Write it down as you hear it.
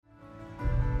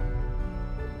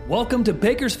Welcome to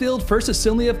Bakersfield First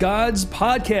Assembly of God's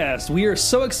podcast. We are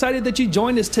so excited that you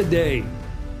joined us today.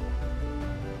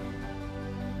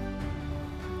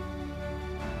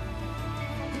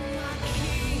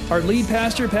 Our lead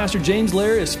pastor, Pastor James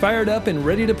Lair, is fired up and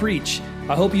ready to preach.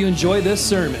 I hope you enjoy this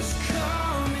sermon.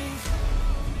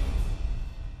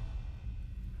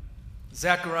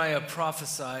 Zechariah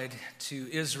prophesied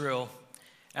to Israel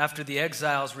after the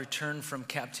exiles returned from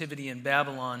captivity in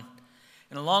Babylon.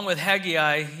 And along with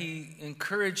Haggai, he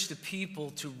encouraged the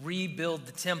people to rebuild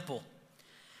the temple.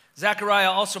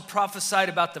 Zechariah also prophesied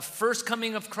about the first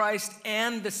coming of Christ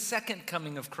and the second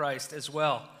coming of Christ as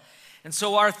well. And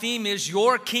so our theme is,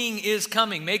 your King is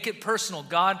coming. Make it personal.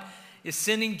 God is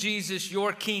sending Jesus.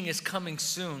 Your King is coming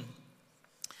soon.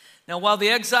 Now, while the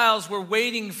exiles were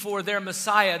waiting for their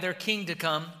Messiah, their King, to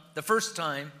come the first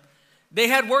time, they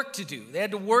had work to do. They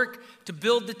had to work to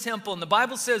build the temple. And the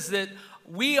Bible says that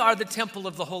we are the temple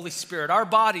of the Holy Spirit. Our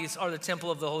bodies are the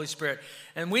temple of the Holy Spirit.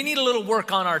 And we need a little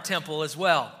work on our temple as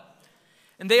well.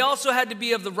 And they also had to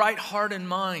be of the right heart and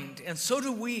mind. And so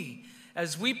do we.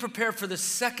 As we prepare for the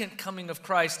second coming of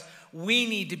Christ, we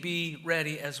need to be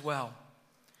ready as well.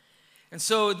 And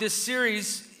so this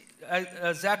series,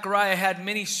 Zechariah had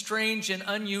many strange and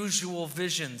unusual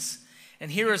visions. And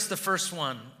here is the first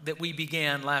one that we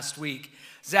began last week.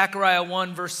 Zechariah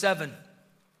 1, verse 7.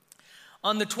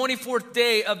 On the 24th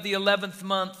day of the 11th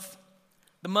month,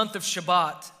 the month of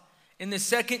Shebat, in the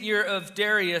second year of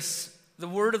Darius, the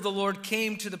word of the Lord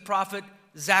came to the prophet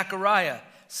Zechariah,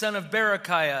 son of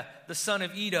Berekiah, the son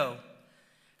of Iddo.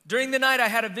 During the night I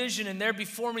had a vision, and there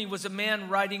before me was a man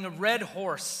riding a red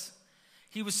horse.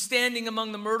 He was standing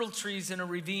among the myrtle trees in a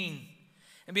ravine,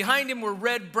 and behind him were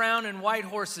red, brown, and white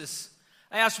horses.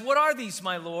 I asked, "What are these,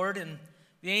 my Lord?" And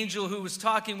the angel who was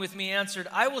talking with me answered,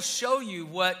 "I will show you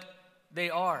what they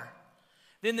are."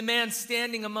 Then the man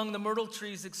standing among the myrtle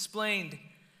trees explained,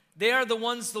 "They are the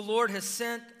ones the Lord has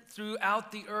sent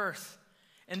throughout the earth."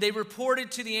 And they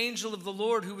reported to the angel of the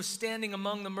Lord who was standing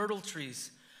among the myrtle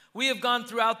trees, "We have gone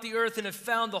throughout the earth and have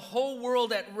found the whole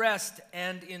world at rest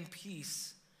and in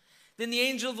peace." Then the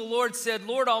angel of the Lord said,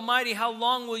 "Lord Almighty, how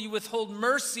long will you withhold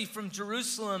mercy from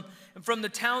Jerusalem and from the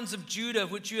towns of Judah,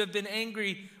 which you have been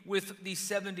angry with these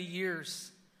 70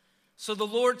 years? So the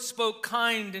Lord spoke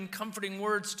kind and comforting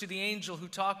words to the angel who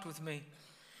talked with me.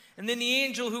 And then the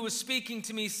angel who was speaking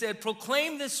to me said,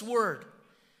 "Proclaim this word.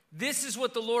 This is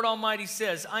what the Lord Almighty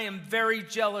says. I am very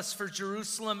jealous for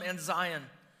Jerusalem and Zion,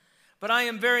 but I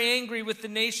am very angry with the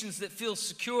nations that feel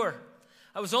secure.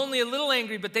 I was only a little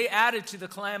angry, but they added to the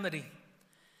calamity.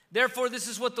 Therefore, this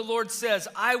is what the Lord says.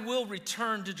 I will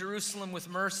return to Jerusalem with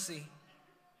mercy,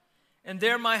 and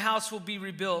there my house will be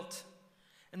rebuilt.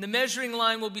 And the measuring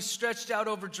line will be stretched out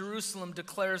over Jerusalem,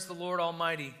 declares the Lord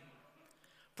Almighty.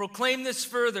 Proclaim this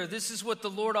further. This is what the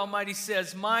Lord Almighty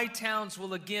says. My towns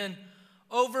will again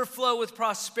overflow with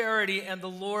prosperity, and the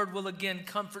Lord will again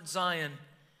comfort Zion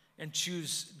and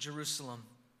choose Jerusalem."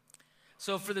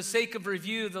 So for the sake of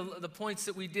review, the points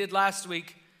that we did last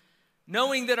week,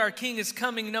 knowing that our King is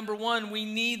coming, number one, we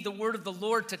need the word of the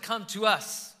Lord to come to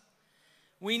us.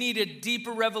 We need a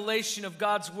deeper revelation of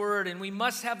God's word, and we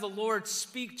must have the Lord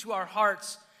speak to our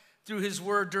hearts through his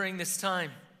word during this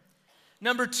time.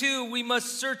 Number two, we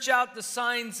must search out the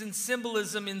signs and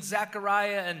symbolism in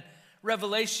Zechariah and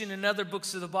Revelation and other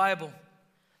books of the Bible.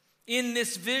 In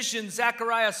this vision,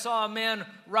 Zechariah saw a man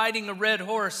riding a red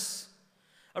horse.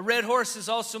 A red horse is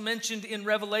also mentioned in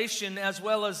Revelation as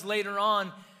well as later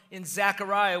on in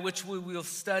Zechariah, which we will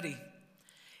study.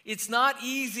 It's not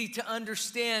easy to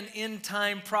understand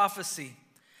end-time prophecy.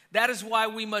 That is why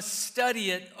we must study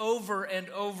it over and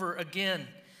over again.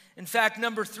 In fact,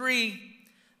 number three,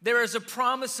 there is a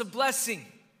promise of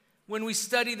blessing when we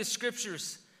study the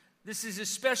scriptures. This is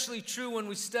especially true when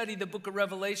we study the book of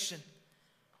Revelation.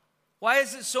 Why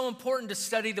is it so important to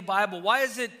study the Bible? Why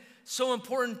is it so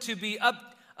important to be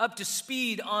up to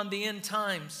speed on the end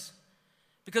times?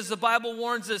 Because the Bible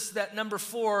warns us that, number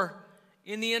four,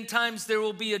 in the end times, there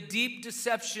will be a deep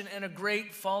deception and a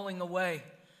great falling away.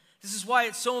 This is why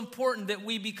it's so important that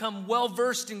we become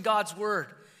well-versed in God's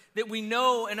word, that we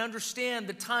know and understand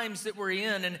the times that we're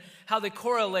in and how they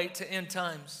correlate to end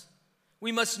times.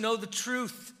 We must know the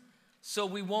truth so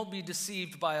we won't be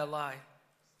deceived by a lie.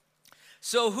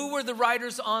 So who were the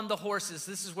riders on the horses?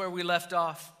 This is where we left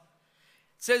off.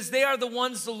 It says, they are the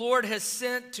ones the Lord has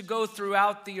sent to go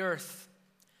throughout the earth.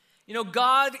 You know,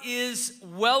 God is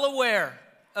well aware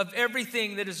of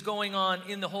everything that is going on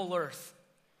in the whole earth.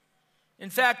 In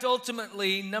fact,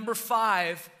 ultimately, number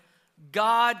 5,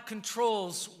 God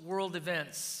controls world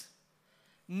events.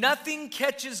 Nothing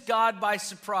catches God by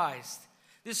surprise.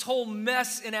 This whole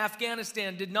mess in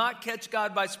Afghanistan did not catch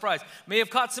God by surprise. May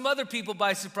have caught some other people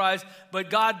by surprise, but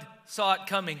God saw it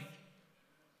coming.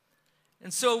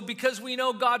 And so because we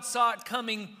know God saw it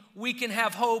coming, we can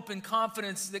have hope and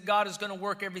confidence that God is going to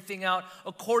work everything out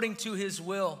according to his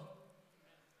will.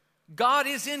 God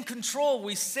is in control.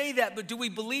 We say that, but do we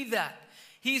believe that?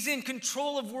 He's in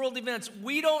control of world events.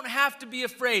 We don't have to be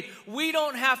afraid. We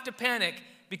don't have to panic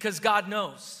because God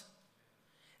knows.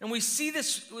 And we see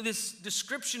this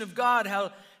description of God,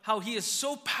 how he is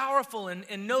so powerful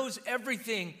and knows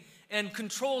everything and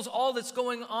controls all that's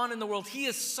going on in the world. He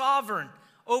is sovereign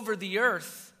over the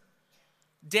earth.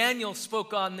 Daniel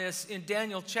spoke on this in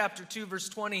Daniel chapter 2, verse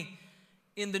 20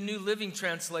 in the New Living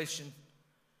Translation.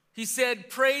 He said,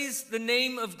 "Praise the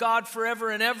name of God forever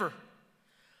and ever,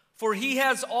 for he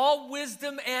has all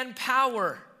wisdom and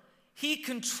power. He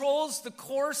controls the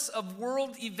course of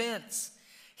world events.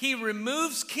 He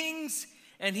removes kings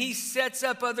and he sets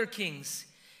up other kings.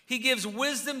 He gives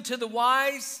wisdom to the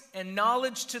wise and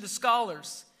knowledge to the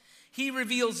scholars. He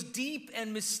reveals deep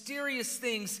and mysterious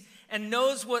things and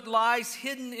knows what lies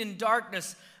hidden in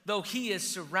darkness, though he is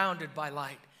surrounded by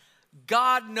light."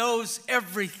 God knows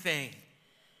everything.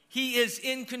 He is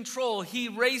in control. He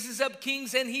raises up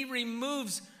kings and he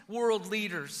removes world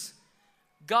leaders.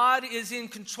 God is in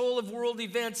control of world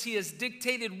events. He has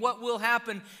dictated what will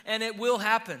happen, and it will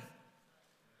happen.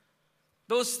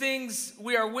 Those things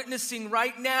we are witnessing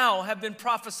right now have been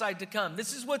prophesied to come.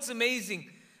 This is what's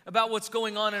amazing about what's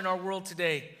going on in our world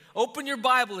today. Open your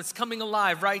Bible. It's coming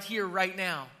alive right here, right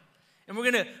now. And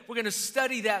we're gonna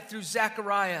study that through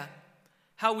Zechariah,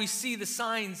 how we see the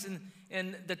signs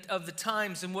of the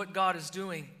times and what God is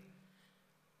doing.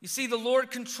 You see, the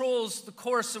Lord controls the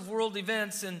course of world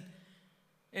events, and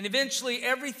eventually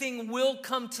everything will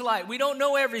come to light. We don't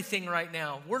know everything right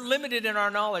now. We're limited in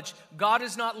our knowledge. God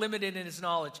is not limited in his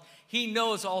knowledge. He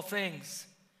knows all things.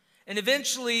 And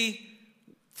eventually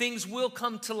things will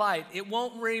come to light. It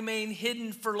won't remain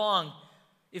hidden for long.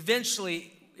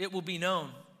 Eventually it will be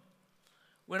known.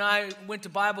 When I went to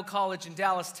Bible college in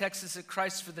Dallas, Texas at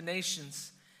Christ for the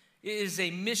Nations, it is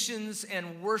a missions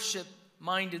and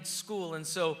worship-minded school. And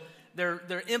so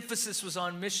their emphasis was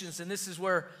on missions, and this is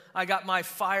where I got my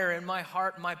fire and my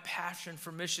heart and my passion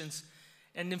for missions.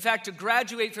 And in fact, to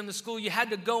graduate from the school, you had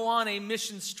to go on a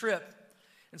missions trip.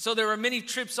 And so there were many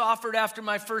trips offered after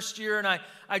my first year, and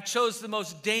I chose the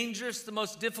most dangerous, the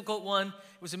most difficult one.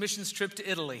 It was a missions trip to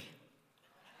Italy.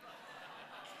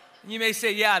 You may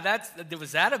say, yeah,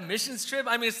 was that a missions trip?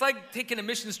 I mean, it's like taking a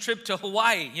missions trip to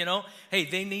Hawaii, you know. Hey,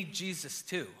 they need Jesus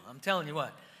too. I'm telling you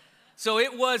what. So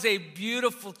it was a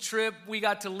beautiful trip. We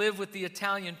got to live with the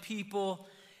Italian people,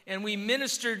 and we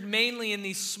ministered mainly in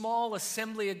these small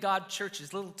Assembly of God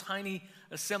churches, little tiny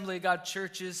Assembly of God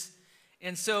churches.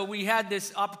 And so we had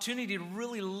this opportunity to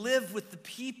really live with the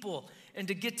people and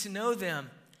to get to know them.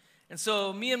 And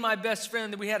so me and my best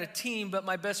friend, we had a team, but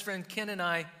my best friend Ken and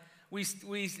I, we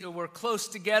were close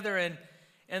together,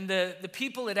 and the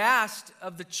people had asked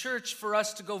of the church for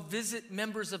us to go visit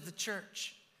members of the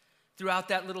church throughout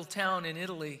that little town in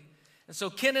Italy. And so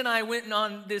Ken and I went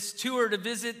on this tour to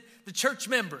visit the church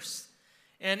members.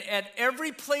 And at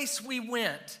every place we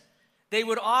went, they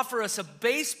would offer us a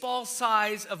baseball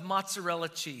size of mozzarella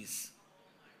cheese.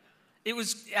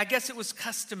 I guess it was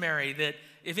customary that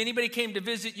if anybody came to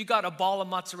visit, you got a ball of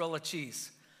mozzarella cheese.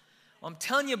 Well, I'm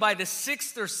telling you, by the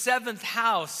 6th or 7th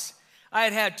house, I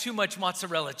had had too much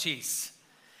mozzarella cheese.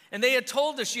 And they had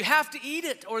told us, you have to eat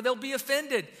it or they'll be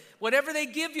offended. Whatever they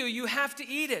give you, you have to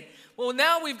eat it. Well,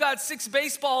 now we've got 6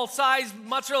 baseball-sized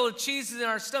mozzarella cheeses in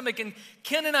our stomach, and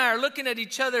Ken and I are looking at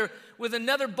each other with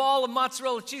another ball of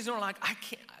mozzarella cheese, and we're like, I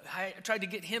can't. I tried to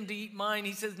get him to eat mine.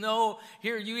 He says, no,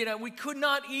 here, you eat it. We could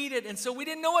not eat it, and so we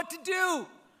didn't know what to do.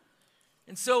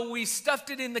 And so we stuffed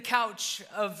it in the couch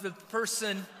of the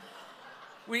person.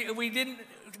 We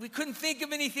couldn't think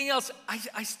of anything else.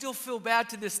 I still feel bad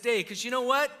to this day, because you know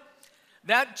what?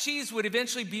 That cheese would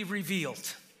eventually be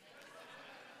revealed.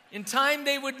 In time,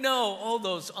 they would know,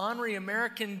 those ornery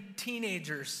American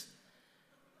teenagers.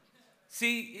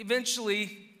 See,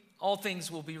 eventually, all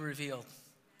things will be revealed.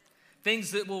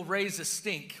 Things that will raise a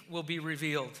stink will be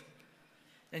revealed.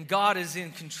 And God is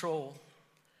in control.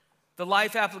 The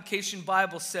Life Application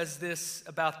Bible says this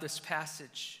about this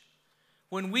passage.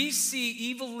 When we see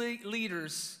evil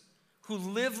leaders who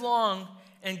live long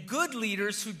and good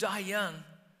leaders who die young,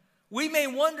 we may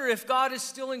wonder if God is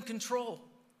still in control.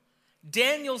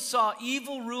 Daniel saw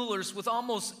evil rulers with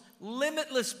almost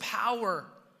limitless power,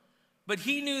 but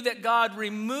he knew that God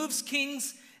removes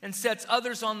kings and sets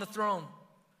others on the throne,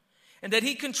 and that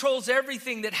he controls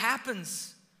everything that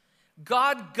happens.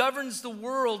 God governs the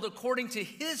world according to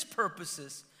his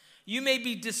purposes. You may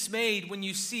be dismayed when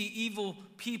you see evil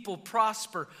people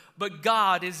prosper, but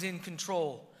God is in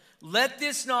control. Let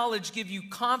this knowledge give you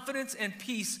confidence and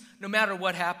peace no matter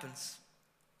what happens.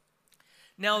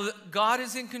 Now, God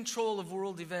is in control of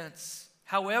world events.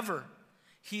 However,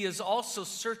 he is also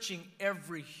searching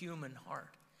every human heart.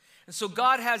 And so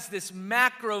God has this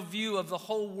macro view of the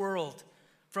whole world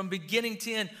from beginning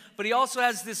to end, but he also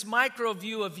has this micro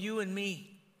view of you and me.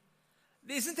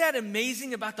 Isn't that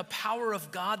amazing about the power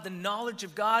of God, the knowledge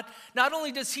of God? Not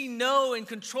only does he know and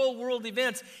control world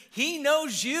events, he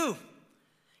knows you.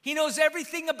 He knows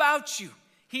everything about you.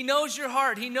 He knows your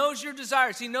heart. He knows your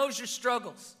desires. He knows your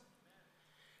struggles.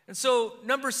 And so,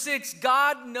 number 6,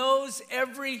 God knows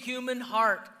every human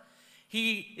heart.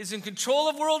 He is in control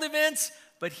of world events,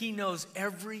 but he knows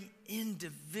every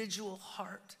individual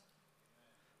heart.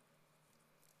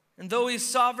 And though he's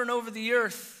sovereign over the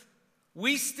earth,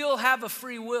 we still have a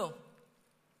free will.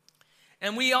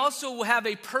 And we also have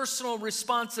a personal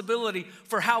responsibility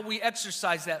for how we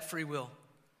exercise that free will.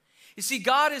 You see,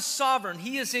 God is sovereign.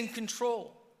 He is in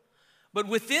control. But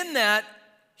within that,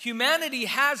 humanity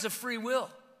has a free will.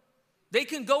 They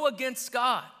can go against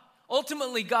God.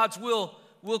 Ultimately, God's will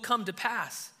come to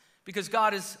pass because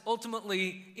God is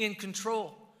ultimately in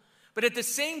control. But at the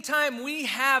same time, we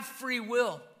have free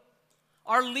will.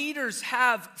 Our leaders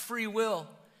have free will.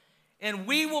 And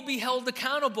we will be held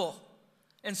accountable.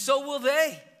 And so will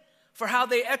they for how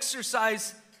they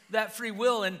exercise that free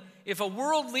will. And if a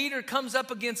world leader comes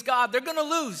up against God, they're going to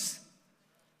lose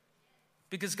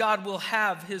because God will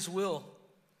have his will.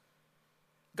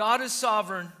 God is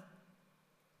sovereign,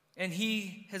 and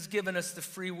he has given us the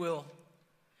free will.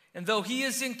 And though he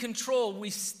is in control, we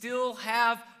still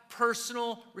have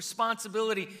personal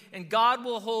responsibility, and God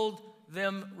will hold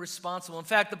them responsible. In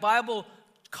fact, the Bible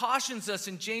cautions us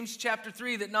in James chapter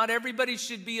 3 that not everybody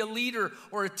should be a leader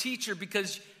or a teacher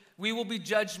because we will be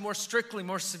judged more strictly,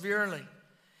 more severely.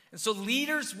 And so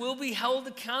leaders will be held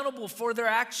accountable for their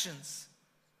actions.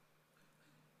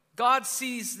 God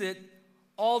sees that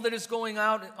all that is going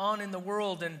on in the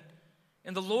world, and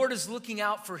the Lord is looking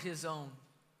out for his own.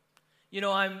 You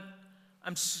know,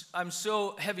 I'm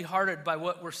so heavy-hearted by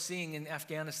what we're seeing in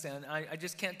Afghanistan. I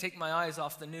just can't take my eyes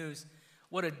off the news.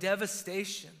 What a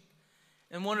devastation.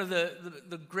 And one of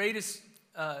the greatest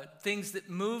things that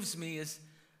moves me is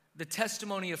the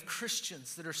testimony of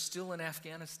Christians that are still in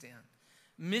Afghanistan.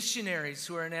 Missionaries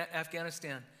who are in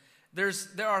Afghanistan. There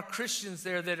are Christians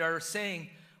there that are saying,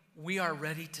 we are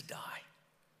ready to die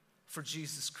for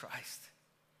Jesus Christ.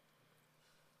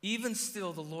 Even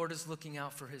still, the Lord is looking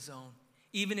out for his own.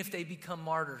 Even if they become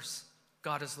martyrs,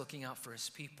 God is looking out for his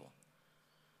people.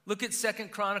 Look at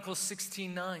 2 Chronicles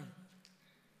 16:9.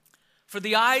 For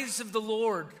the eyes of the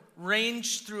Lord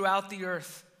range throughout the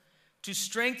earth to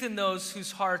strengthen those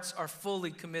whose hearts are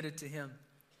fully committed to him.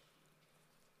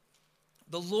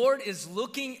 The Lord is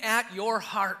looking at your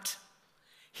heart.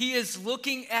 He is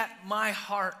looking at my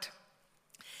heart.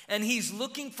 And he's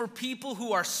looking for people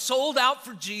who are sold out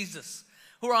for Jesus,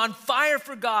 who are on fire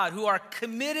for God, who are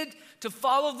committed to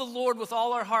follow the Lord with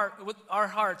all our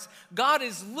hearts. God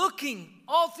is looking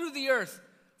all through the earth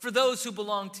for those who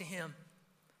belong to him.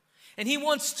 And he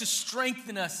wants to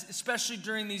strengthen us, especially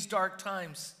during these dark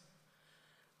times.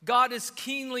 God is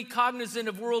keenly cognizant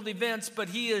of world events, but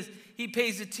he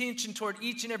pays attention toward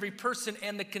each and every person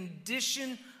and the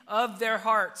condition of their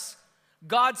hearts.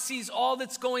 God sees all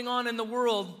that's going on in the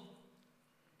world,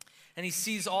 and he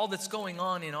sees all that's going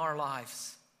on in our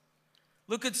lives.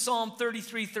 Look at Psalm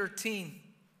 33:13.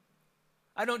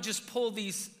 I don't just pull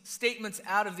these statements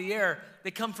out of the air.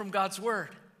 They come from God's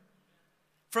word.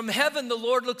 From heaven the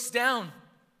Lord looks down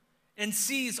and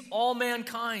sees all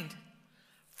mankind.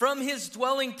 From his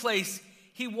dwelling place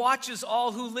he watches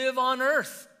all who live on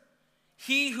earth.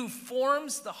 He who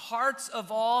forms the hearts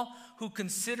of all, who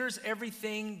considers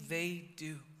everything they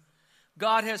do.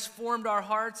 God has formed our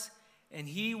hearts, and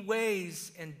he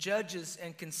weighs and judges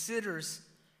and considers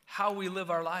how we live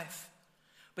our life.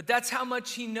 But that's how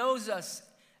much he knows us,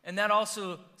 and that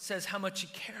also says how much he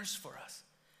cares for us.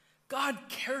 God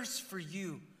cares for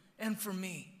you and for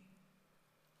me.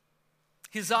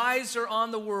 His eyes are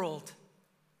on the world,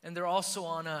 and they're also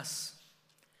on us.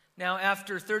 Now,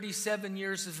 after 37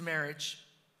 years of marriage,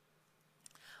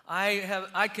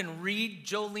 I can read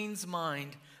Jolene's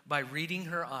mind by reading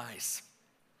her eyes.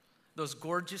 Those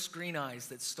gorgeous green eyes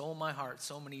that stole my heart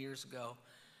so many years ago.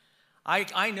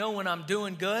 I know when I'm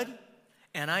doing good,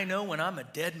 and I know when I'm a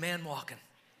dead man walking.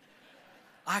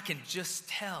 I can just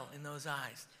tell in those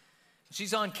eyes.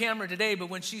 She's on camera today, but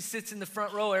when she sits in the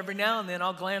front row, every now and then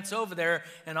I'll glance over there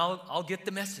and I'll get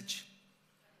the message.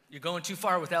 You're going too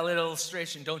far with that little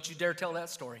illustration. Don't you dare tell that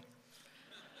story.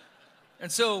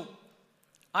 And so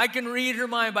I can read her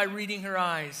mind by reading her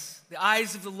eyes. The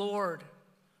eyes of the Lord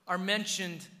are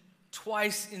mentioned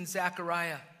twice in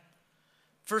Zechariah.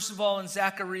 First of all, in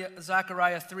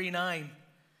Zechariah 3:9.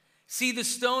 See the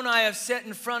stone I have set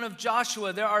in front of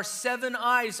Joshua. There are 7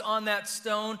 eyes on that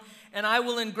stone, and I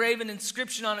will engrave an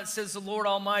inscription on it, says the Lord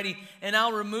Almighty, and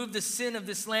I'll remove the sin of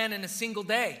this land in a single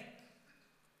day.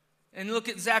 And look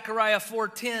at Zechariah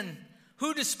 4:10.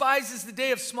 Who despises the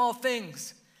day of small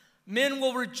things? Men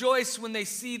will rejoice when they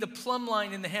see the plumb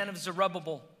line in the hand of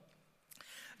Zerubbabel.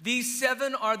 These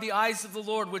 7 are the eyes of the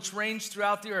Lord, which range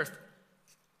throughout the earth.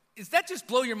 Does that just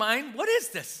blow your mind? What is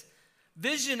this?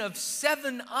 Vision of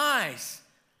 7 eyes.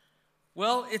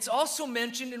 Well, it's also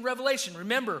mentioned in Revelation.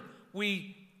 Remember,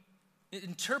 we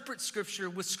interpret Scripture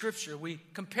with Scripture. We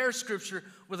compare Scripture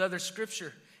with other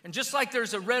Scripture. And just like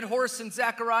there's a red horse in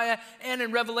Zechariah and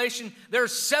in Revelation, there are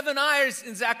 7 eyes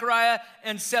in Zechariah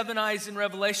and 7 eyes in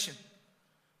Revelation.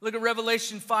 Look at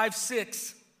Revelation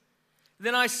 5:6.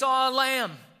 Then I saw a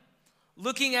lamb,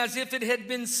 looking as if it had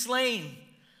been slain,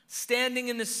 standing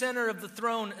in the center of the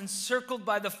throne, encircled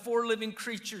by the 4 living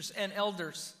creatures and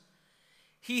elders.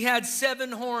 He had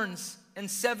 7 horns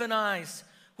and 7 eyes,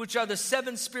 which are the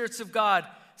 7 spirits of God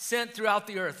sent throughout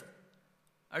the earth.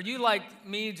 Are you like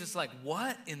me, just like,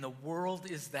 what in the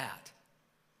world is that?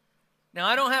 Now,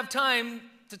 I don't have time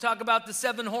to talk about the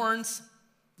 7 horns,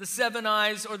 the 7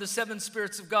 eyes, or the 7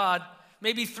 spirits of God.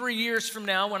 Maybe 3 years from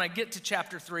now, when I get to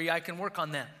chapter 3, I can work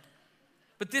on that.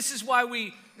 But this is why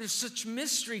there's such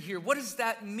mystery here. What does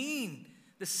that mean?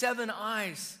 The 7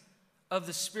 eyes of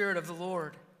the Spirit of the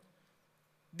Lord.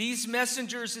 These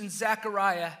messengers in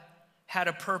Zechariah had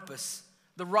a purpose.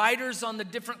 The riders on the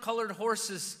different colored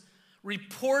horses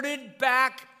reported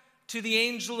back to the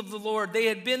angel of the Lord. They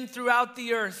had been throughout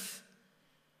the earth,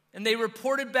 and they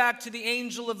reported back to the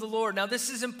angel of the Lord. Now, this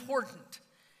is important.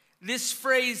 This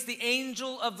phrase, the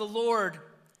angel of the Lord,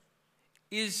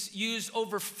 is used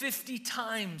over 50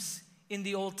 times in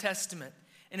the Old Testament,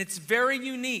 and it's very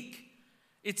unique.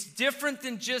 It's different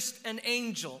than just an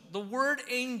angel. The word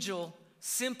angel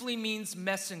simply means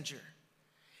messenger.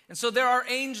 And so there are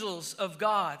angels of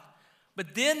God,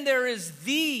 but then there is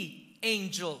the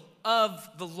angel of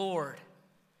the Lord.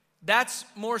 That's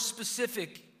more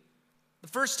specific. The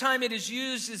first time it is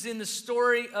used is in the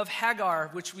story of Hagar,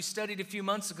 which we studied a few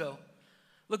months ago.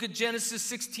 Look at Genesis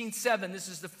 16:7. This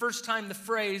is the first time the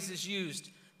phrase is used,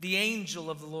 the angel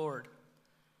of the Lord.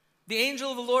 The angel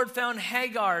of the Lord found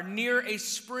Hagar near a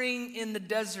spring in the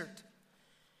desert.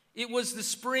 It was the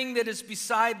spring that is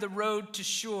beside the road to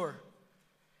Shur.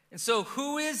 And so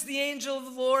who is the angel of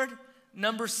the Lord?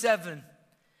 Number 7.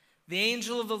 The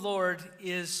angel of the Lord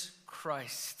is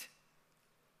Christ.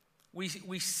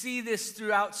 We see this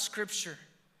throughout Scripture.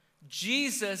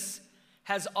 Jesus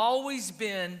has always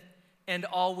been and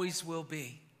always will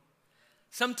be.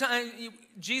 Sometimes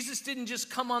Jesus didn't just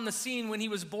come on the scene when he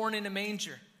was born in a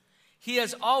manger. He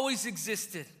has always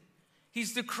existed.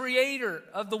 He's the creator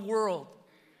of the world.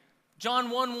 John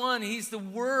 1:1, he's the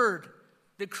Word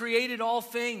that created all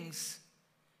things.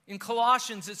 In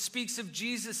Colossians, it speaks of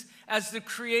Jesus as the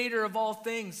creator of all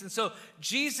things. And so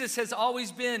Jesus has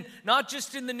always been, not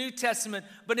just in the New Testament,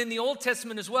 but in the Old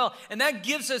Testament as well. And that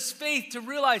gives us faith to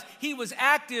realize he was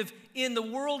active in the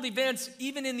world events,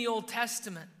 even in the Old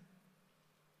Testament.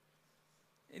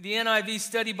 The NIV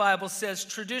Study Bible says,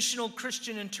 traditional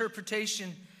Christian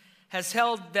interpretation has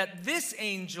held that this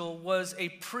angel was a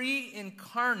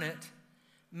pre-incarnate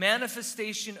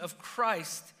manifestation of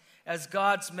Christ as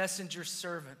God's messenger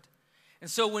servant. And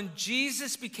so when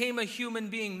Jesus became a human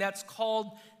being, that's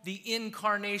called the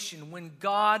incarnation, when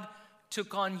God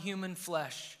took on human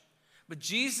flesh. But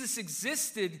Jesus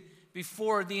existed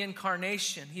before the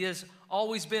incarnation. He has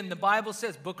always been, the Bible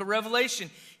says, book of Revelation,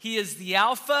 he is the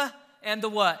Alpha and the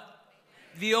what?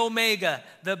 The Omega,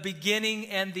 the beginning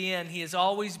and the end. He has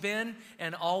always been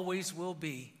and always will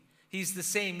be. He's the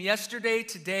same yesterday,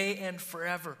 today, and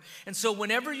forever. And so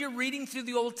whenever you're reading through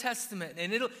the Old Testament,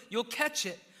 and you'll catch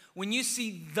it, when you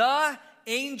see the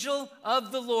angel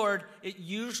of the Lord, it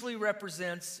usually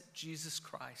represents Jesus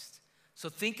Christ. So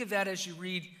think of that as you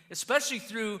read, especially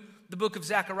through the book of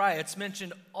Zechariah. It's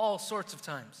mentioned all sorts of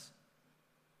times.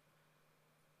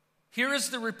 Here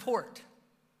is the report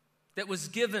that was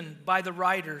given by the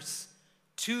writers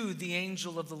to the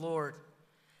angel of the Lord.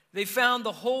 They found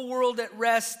the whole world at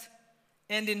rest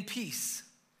and in peace.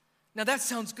 Now that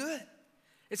sounds good.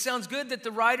 It sounds good that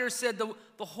the writer said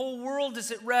the whole world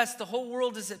is at rest, the whole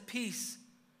world is at peace.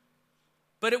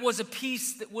 But it was a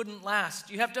peace that wouldn't last.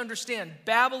 You have to understand,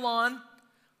 Babylon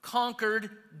conquered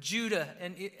Judah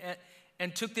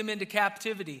and took them into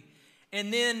captivity.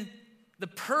 And then the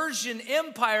Persian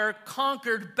Empire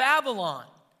conquered Babylon.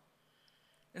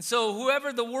 And so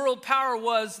whoever the world power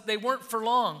was, they weren't for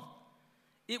long.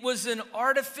 It was an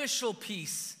artificial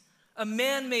peace, a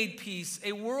man-made peace,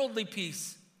 a worldly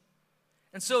peace.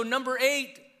 And so number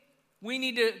 8, we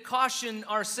need to caution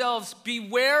ourselves,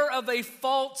 beware of a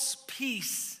false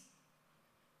peace.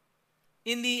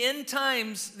 In the end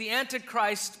times, the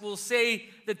Antichrist will say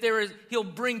that he'll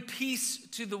bring peace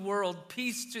to the world,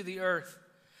 peace to the earth.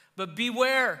 But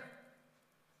beware,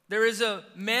 there is a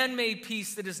man-made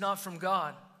peace that is not from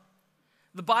God.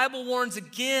 The Bible warns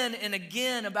again and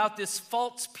again about this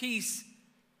false peace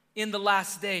in the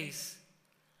last days.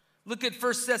 Look at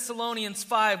 1 Thessalonians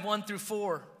 5, 1 through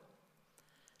 4.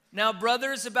 Now,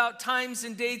 brothers, about times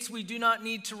and dates we do not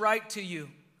need to write to you,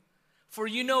 for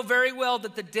you know very well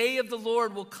that the day of the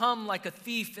Lord will come like a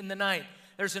thief in the night.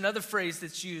 There's another phrase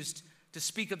that's used to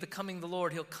speak of the coming of the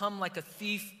Lord. He'll come like a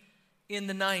thief in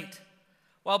the night.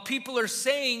 While people are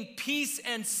saying peace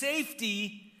and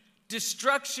safety,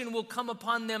 destruction will come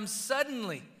upon them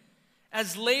suddenly,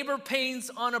 as labor pains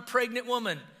on a pregnant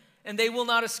woman, and they will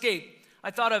not escape.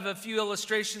 I thought of a few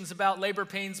illustrations about labor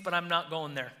pains, but I'm not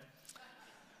going there.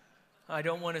 I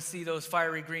don't want to see those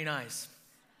fiery green eyes.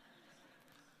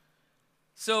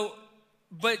 So,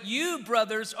 but you,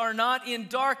 brothers, are not in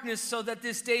darkness so that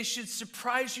this day should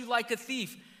surprise you like a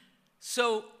thief.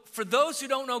 So, for those who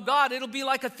don't know God, it'll be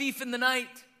like a thief in the night.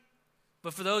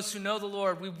 But for those who know the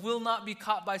Lord, we will not be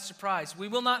caught by surprise. We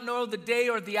will not know the day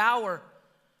or the hour,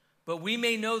 but we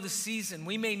may know the season.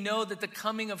 We may know that the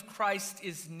coming of Christ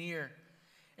is near.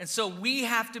 And so we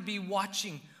have to be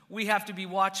watching. We have to be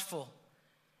watchful.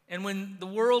 And when the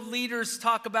world leaders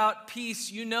talk about peace,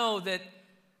 you know that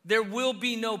there will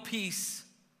be no peace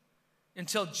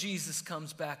until Jesus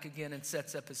comes back again and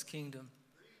sets up his kingdom.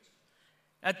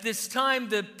 At this time,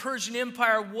 the Persian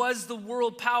Empire was the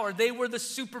world power. They were the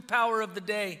superpower of the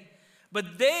day.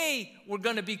 But they were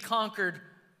going to be conquered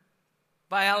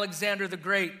by Alexander the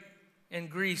Great in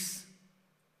Greece.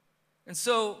 And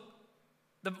so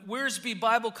the Wiersbe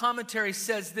Bible Commentary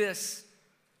says this: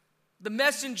 the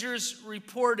messengers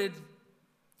reported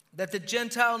that the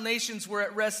Gentile nations were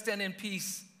at rest and in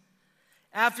peace.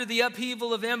 After the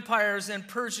upheaval of empires and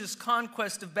Persia's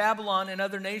conquest of Babylon and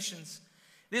other nations,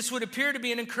 this would appear to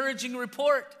be an encouraging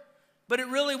report, but it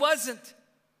really wasn't.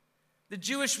 The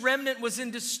Jewish remnant was in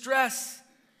distress,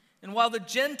 and while the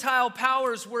Gentile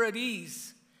powers were at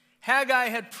ease, Haggai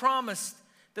had promised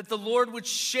that the Lord would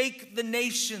shake the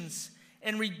nations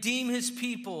and redeem his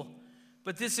people,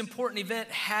 but this important event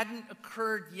hadn't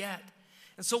occurred yet.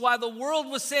 And so while the world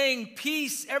was saying,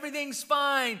 peace, everything's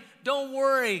fine, don't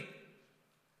worry,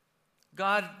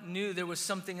 God knew there was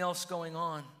something else going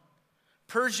on.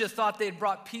 Persia thought they had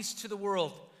brought peace to the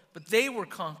world, but they were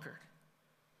conquered.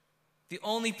 The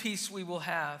only peace we will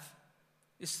have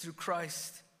is through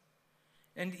Christ.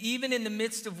 And even in the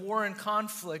midst of war and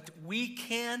conflict, we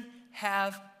can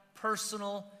have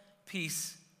personal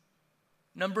peace.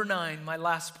 Number 9, my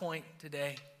last point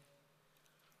today.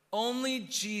 Only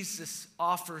Jesus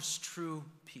offers true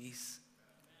peace.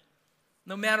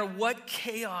 No matter what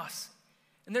chaos,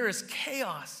 and there is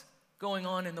chaos going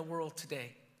on in the world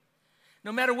today.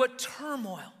 No matter what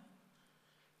turmoil,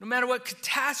 no matter what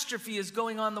catastrophe is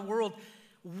going on in the world,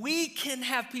 we can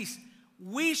have peace.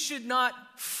 We should not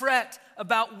fret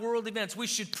about world events. We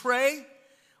should pray.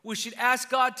 We should ask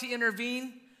God to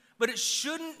intervene, but it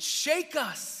shouldn't shake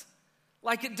us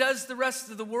like it does the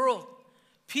rest of the world.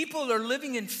 People are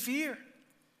living in fear.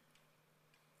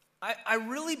 I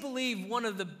really believe one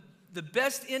of the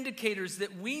best indicators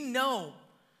that we know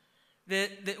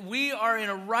that we are in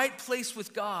a right place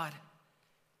with God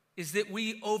is that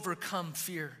we overcome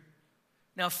fear.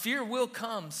 Now, fear will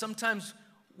come. Sometimes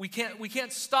we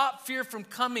can't stop fear from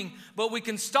coming, but we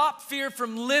can stop fear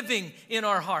from living in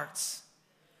our hearts.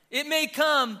 It may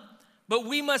come, but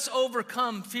we must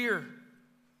overcome fear.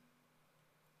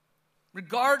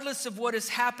 Regardless of what is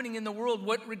happening in the world,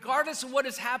 regardless of what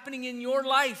is happening in your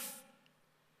life,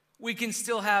 we can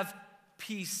still have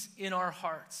peace in our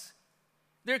hearts.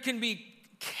 There can be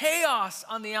chaos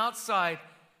on the outside,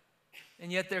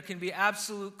 and yet there can be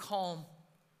absolute calm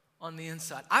on the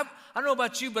inside. I don't know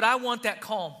about you, but I want that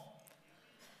calm.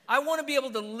 I want to be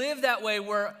able to live that way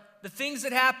where the things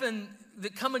that happen,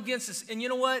 that come against us, and you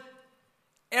know what?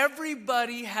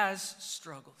 Everybody has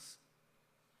struggles.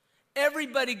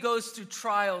 Everybody goes through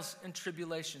trials and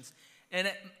tribulations.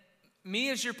 And me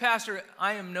as your pastor,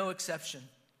 I am no exception.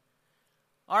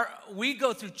 We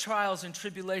go through trials and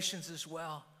tribulations as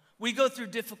well. We go through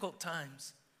difficult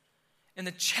times. And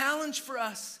the challenge for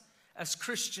us as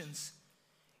Christians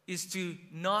is to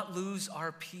not lose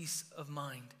our peace of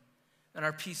mind and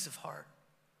our peace of heart.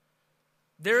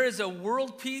 There is a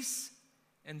world peace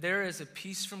and there is a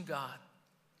peace from God.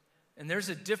 And there's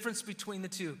a difference between the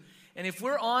two. And if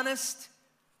we're honest,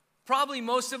 probably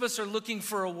most of us are looking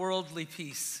for a worldly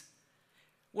peace.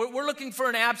 We're looking for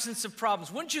an absence of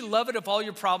problems. Wouldn't you love it if all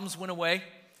your problems went away?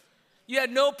 You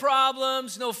had no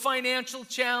problems, no financial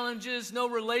challenges, no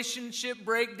relationship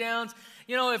breakdowns.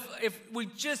 You know, if we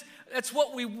just, that's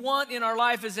what we want in our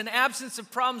life, is an absence of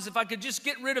problems. If I could just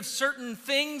get rid of certain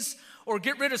things or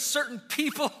get rid of certain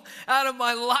people out of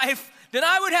my life, then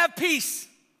I would have peace.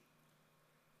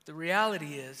 The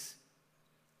reality is,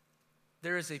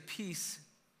 there is a peace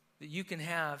that you can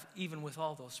have even with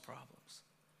all those problems.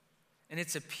 And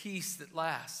it's a peace that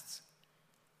lasts.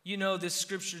 You know this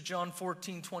scripture, John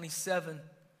 14:27,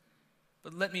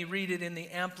 but let me read it in the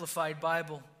Amplified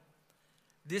Bible.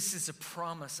 This is a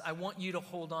promise I want you to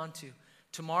hold on to.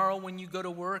 Tomorrow when you go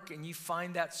to work and you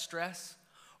find that stress,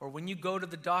 or when you go to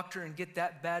the doctor and get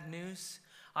that bad news,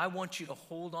 I want you to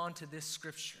hold on to this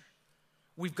scripture.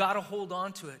 We've got to hold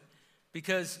on to it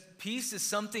because peace is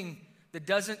something that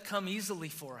doesn't come easily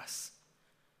for us.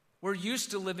 We're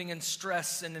used to living in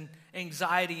stress and in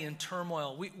anxiety and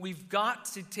turmoil. We've got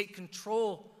to take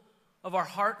control of our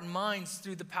heart and minds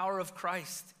through the power of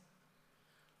Christ.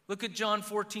 Look at John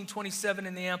 14:27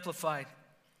 in the Amplified.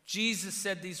 Jesus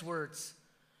said these words,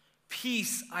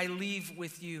 "Peace I leave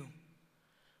with you.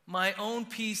 My own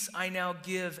peace I now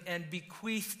give and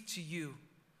bequeath to you.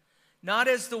 Not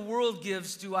as the world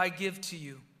gives do I give to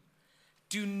you.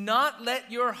 Do not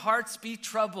let your hearts be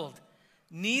troubled,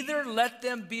 neither let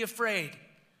them be afraid."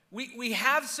 We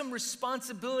have some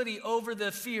responsibility over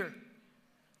the fear.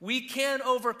 We can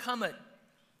overcome it,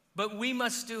 but we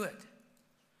must do it.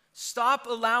 Stop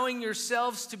allowing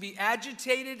yourselves to be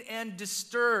agitated and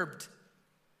disturbed,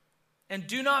 and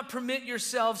do not permit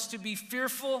yourselves to be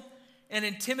fearful and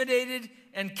intimidated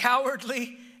and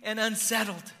cowardly and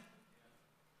unsettled.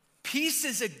 Peace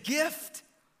is a gift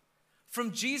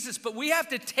from Jesus, but we have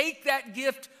to take that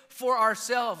gift for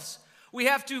ourselves. We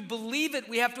have to believe it.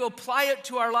 We have to apply it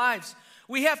to our lives.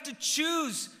 We have to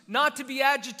choose not to be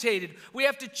agitated. We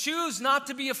have to choose not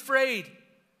to be afraid.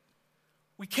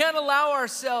 We can't allow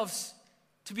ourselves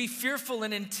to be fearful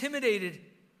and intimidated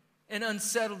and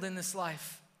unsettled in this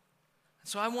life.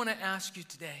 So I want to ask you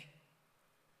today,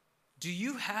 do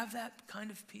you have that kind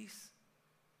of peace?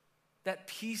 That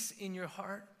peace in your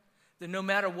heart? That no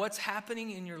matter what's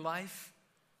happening in your life,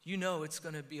 you know it's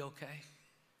going to be okay.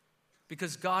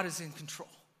 Because God is in control.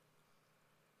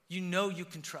 You know you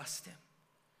can trust Him.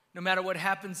 No matter what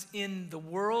happens in the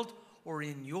world or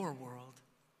in your world,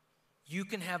 you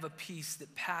can have a peace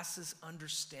that passes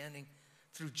understanding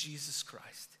through Jesus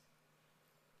Christ.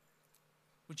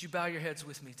 Would you bow your heads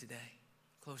with me today?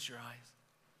 Close your eyes.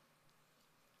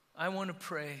 I want to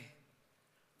pray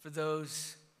for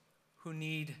those who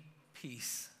need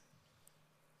peace.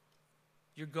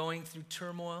 You're going through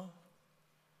turmoil.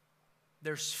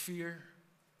 There's fear.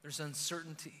 There's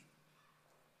uncertainty.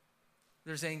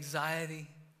 There's anxiety.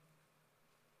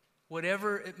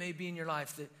 Whatever it may be in your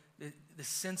life, the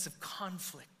sense of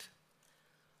conflict,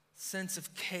 sense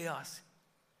of chaos.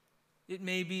 It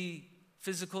may be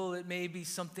physical. It may be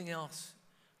something else.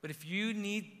 But if you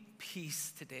need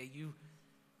peace today,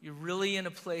 you're really in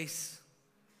a place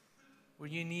where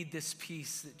you need this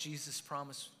peace that Jesus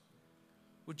promised.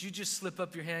 Would you just slip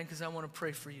up your hand, because I want to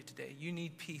pray for you today. You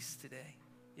need peace today.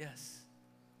 Yes.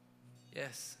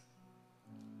 Yes.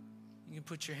 You can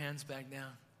put your hands back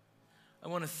down. I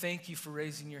want to thank you for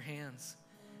raising your hands,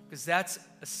 because that's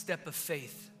a step of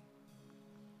faith.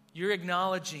 You're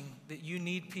acknowledging that you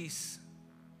need peace,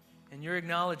 and you're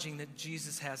acknowledging that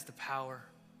Jesus has the power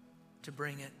to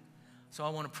bring it. So I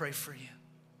want to pray for you.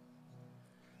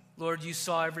 Lord, you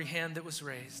saw every hand that was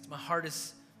raised. My heart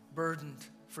is burdened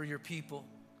for your people.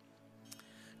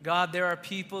 God, there are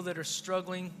people that are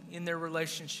struggling in their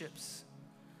relationships.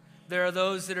 There are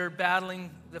those that are battling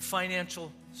the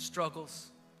financial struggles.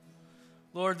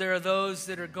 Lord, there are those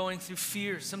that are going through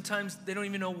fear. Sometimes they don't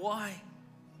even know why.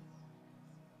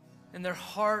 And their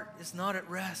heart is not at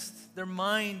rest. Their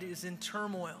mind is in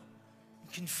turmoil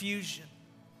and confusion.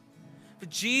 But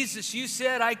Jesus, you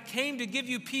said, I came to give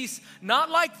you peace, not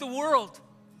like the world.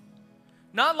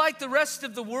 Not like the rest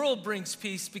of the world brings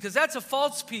peace, because that's a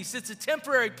false peace. It's a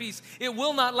temporary peace. It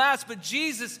will not last. But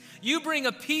Jesus, you bring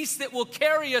a peace that will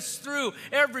carry us through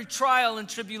every trial and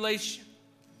tribulation.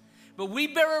 But we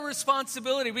bear a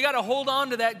responsibility. We got to hold on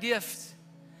to that gift.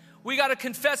 We got to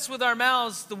confess with our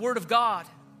mouths the word of God.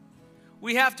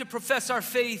 We have to profess our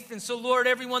faith. And so, Lord,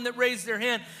 everyone that raised their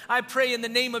hand, I pray in the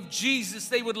name of Jesus,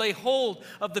 they would lay hold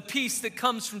of the peace that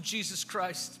comes from Jesus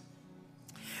Christ.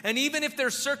 And even if their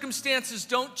circumstances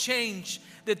don't change,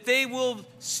 that they will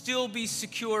still be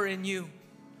secure in you.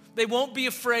 They won't be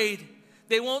afraid.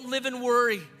 They won't live in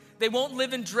worry. They won't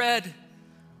live in dread.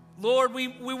 Lord, we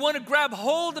want to grab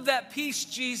hold of that peace,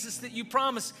 Jesus, that you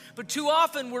promise. But too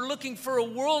often we're looking for a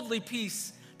worldly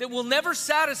peace that will never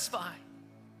satisfy.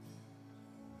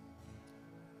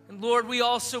 And Lord, we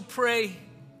also pray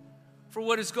for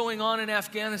what is going on in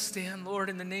Afghanistan. Lord,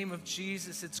 in the name of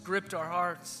Jesus, it's gripped our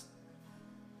hearts.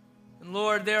 And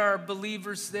Lord, there are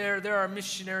believers there. There are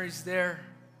missionaries there.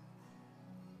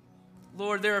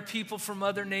 Lord, there are people from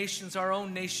other nations, our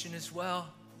own nation as well.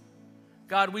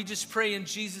 God, we just pray in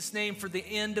Jesus' name for the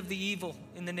end of the evil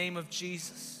in the name of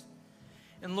Jesus.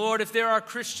 And Lord, if there are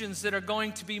Christians that are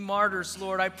going to be martyrs,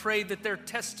 Lord, I pray that their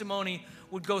testimony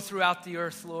would go throughout the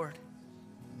earth, Lord.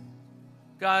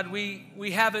 God,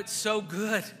 we have it so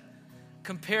good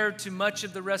compared to much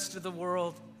of the rest of the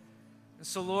world. And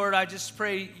so, Lord, I just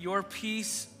pray your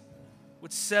peace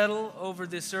would settle over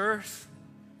this earth.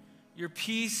 Your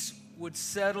peace would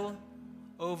settle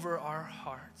over our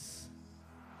hearts.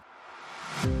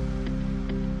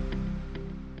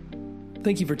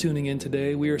 Thank you for tuning in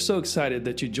today. We are so excited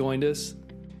that you joined us.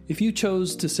 If you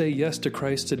chose to say yes to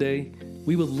Christ today,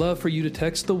 we would love for you to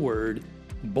text the word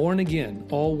 "born again,"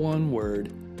 all one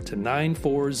word, to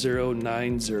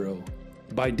 94090.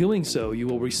 By doing so, you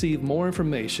will receive more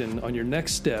information on your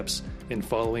next steps in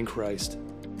following Christ.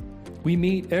 We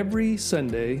meet every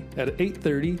Sunday at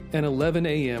 8:30 and 11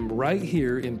 a.m. right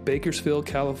here in Bakersfield,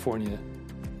 California,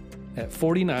 at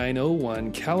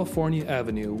 4901 California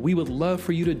Avenue. We would love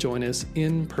for you to join us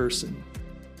in person.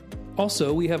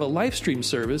 Also, we have a live stream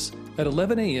service at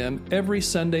 11 a.m. every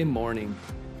Sunday morning.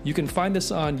 You can find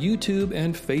us on YouTube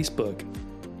and Facebook.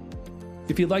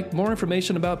 If you'd like more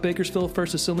information about Bakersfield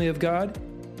First Assembly of God,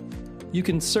 you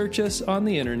can search us on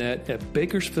the internet at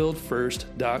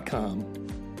bakersfieldfirst.com.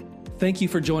 Thank you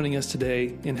for joining us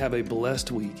today and have a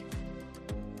blessed week.